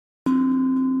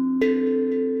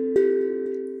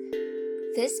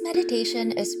This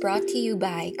meditation is brought to you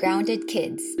by Grounded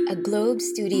Kids, a Globe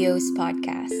Studios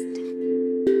podcast.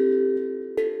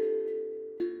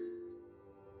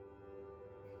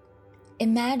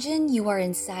 Imagine you are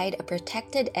inside a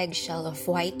protected eggshell of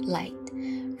white light,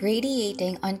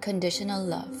 radiating unconditional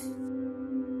love.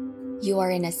 You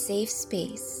are in a safe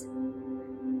space.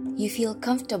 You feel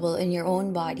comfortable in your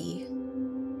own body.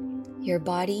 Your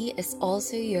body is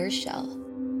also your shell.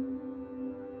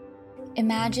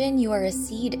 Imagine you are a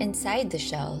seed inside the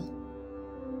shell.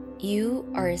 You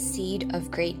are a seed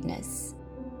of greatness.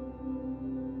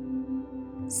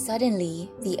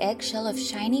 Suddenly, the eggshell of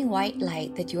shining white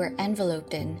light that you are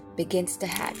enveloped in begins to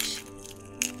hatch.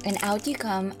 And out you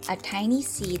come, a tiny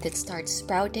seed that starts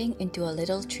sprouting into a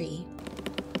little tree.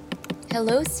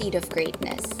 Hello, seed of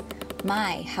greatness.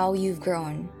 My, how you've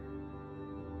grown.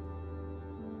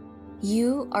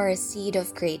 You are a seed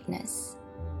of greatness.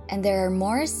 And there are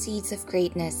more seeds of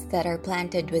greatness that are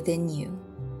planted within you.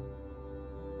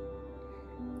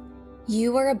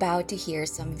 You are about to hear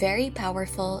some very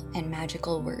powerful and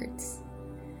magical words.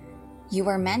 You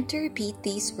are meant to repeat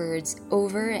these words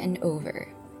over and over.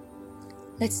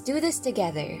 Let's do this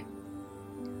together.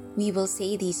 We will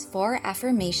say these 4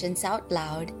 affirmations out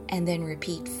loud and then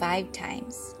repeat 5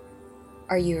 times.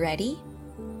 Are you ready?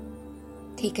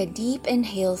 Take a deep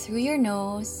inhale through your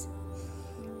nose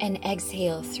and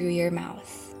exhale through your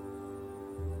mouth.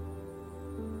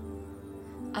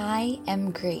 I am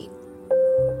great.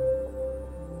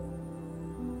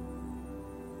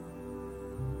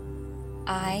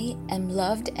 I am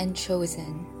loved and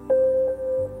chosen.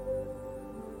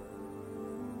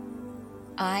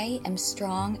 I am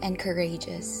strong and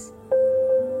courageous.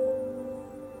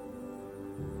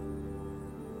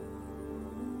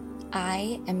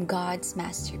 I am God's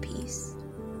masterpiece.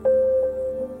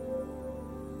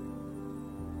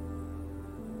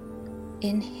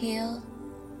 Inhale,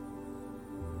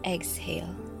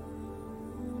 exhale.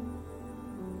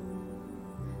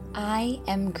 I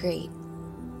am great.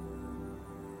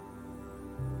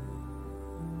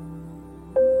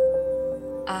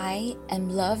 I am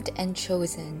loved and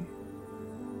chosen.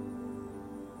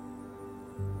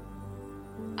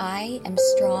 I am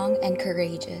strong and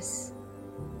courageous.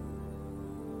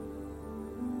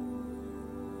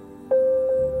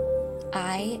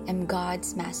 I am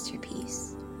God's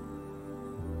masterpiece.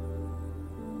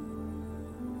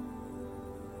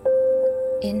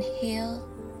 Inhale,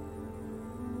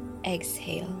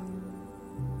 exhale.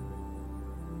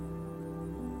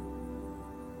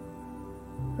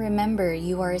 Remember,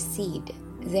 you are a seed,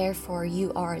 therefore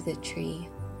you are the tree.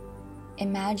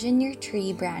 Imagine your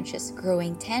tree branches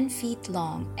growing 10 feet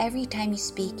long every time you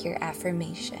speak your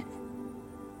affirmation.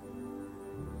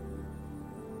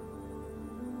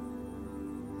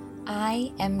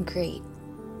 I am great.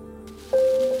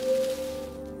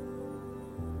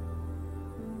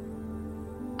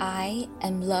 I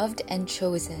am loved and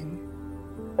chosen.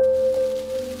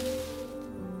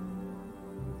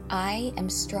 I am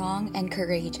strong and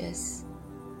courageous.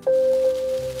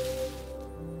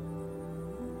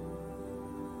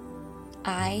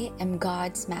 I am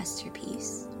God's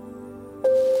masterpiece.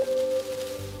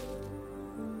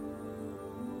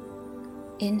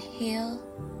 Inhale,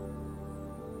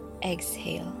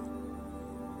 exhale.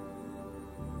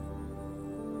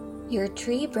 Your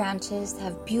tree branches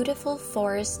have beautiful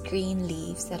forest green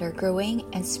leaves that are growing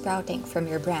and sprouting from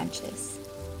your branches.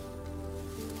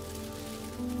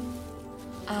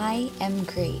 I am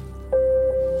great.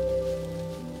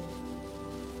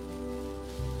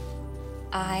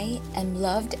 I am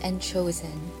loved and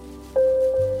chosen.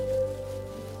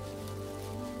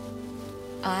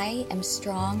 I am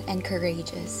strong and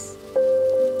courageous.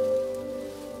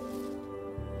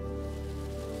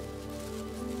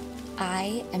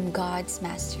 I am God's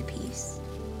masterpiece.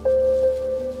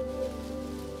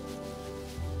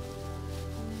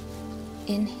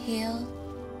 Inhale,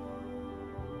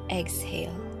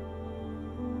 exhale.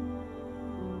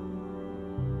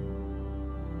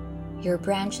 Your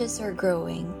branches are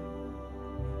growing.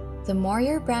 The more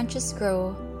your branches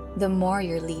grow, the more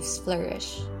your leaves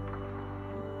flourish.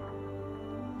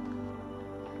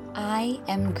 I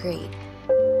am great.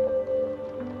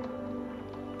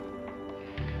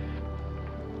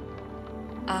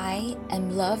 I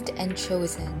am loved and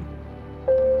chosen.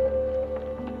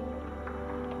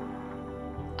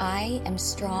 I am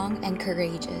strong and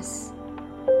courageous.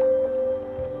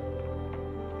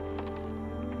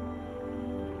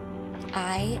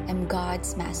 I am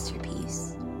God's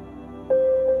masterpiece.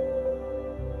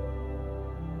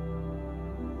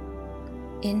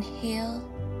 Inhale,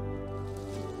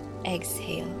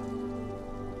 exhale.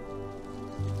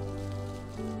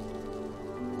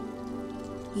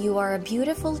 You are a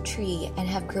beautiful tree and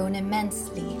have grown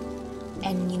immensely,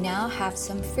 and you now have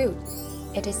some fruit.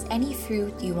 It is any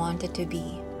fruit you want it to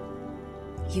be.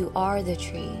 You are the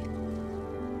tree,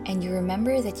 and you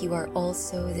remember that you are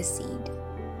also the seed.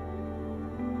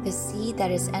 The seed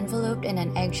that is enveloped in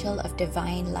an eggshell of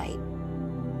divine light.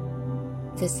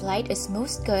 This light is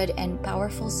most good and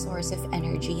powerful source of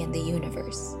energy in the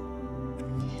universe.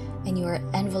 And you are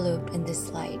enveloped in this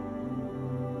light.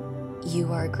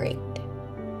 You are great.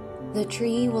 The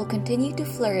tree will continue to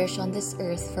flourish on this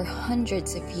earth for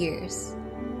hundreds of years.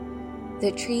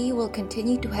 The tree will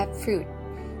continue to have fruit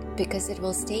because it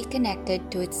will stay connected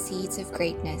to its seeds of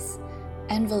greatness,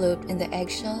 enveloped in the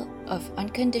eggshell of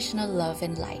unconditional love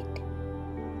and light.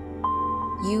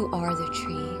 You are the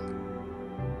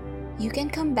tree. You can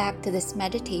come back to this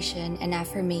meditation and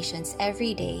affirmations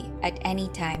every day at any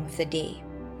time of the day.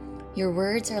 Your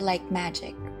words are like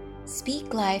magic.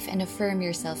 Speak life and affirm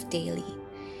yourself daily,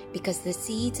 because the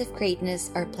seeds of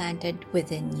greatness are planted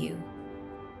within you.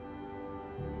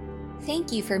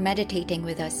 Thank you for meditating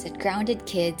with us at Grounded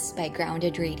Kids by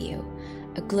Grounded Radio,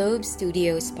 a Globe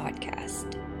Studios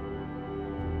podcast.